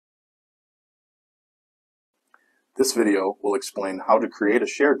This video will explain how to create a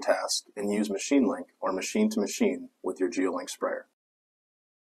shared task and use MachineLink or machine-to-machine with your GeoLink sprayer.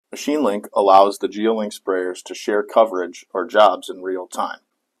 MachineLink allows the GeoLink sprayers to share coverage or jobs in real time.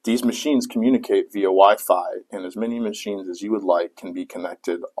 These machines communicate via Wi-Fi, and as many machines as you would like can be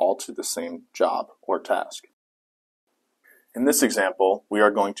connected all to the same job or task. In this example, we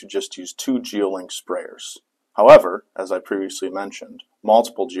are going to just use 2 GeoLink sprayers. However, as I previously mentioned,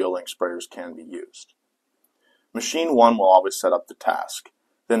 multiple GeoLink sprayers can be used. Machine 1 will always set up the task.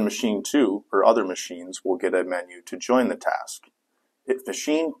 Then Machine 2 or other machines will get a menu to join the task. If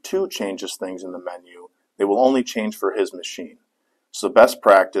Machine 2 changes things in the menu, they will only change for his machine. So the best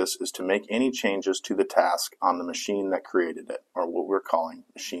practice is to make any changes to the task on the machine that created it, or what we're calling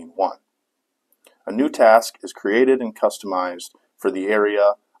Machine 1. A new task is created and customized for the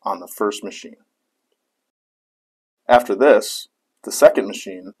area on the first machine. After this, the second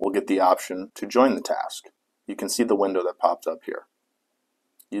machine will get the option to join the task. You can see the window that popped up here.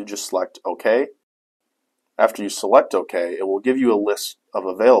 You just select OK. After you select OK, it will give you a list of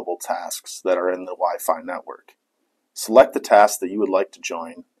available tasks that are in the Wi-Fi network. Select the task that you would like to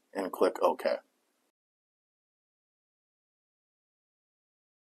join and click OK.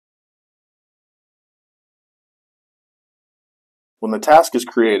 When the task is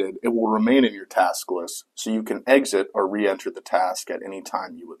created, it will remain in your task list, so you can exit or re-enter the task at any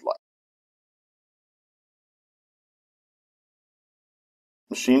time you would like.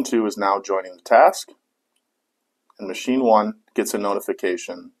 Machine 2 is now joining the task, and Machine 1 gets a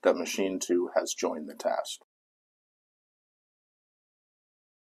notification that Machine 2 has joined the task.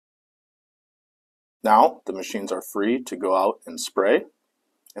 Now, the machines are free to go out and spray,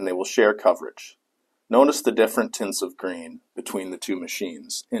 and they will share coverage. Notice the different tints of green between the 2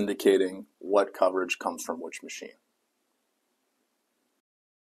 machines, indicating what coverage comes from which machine.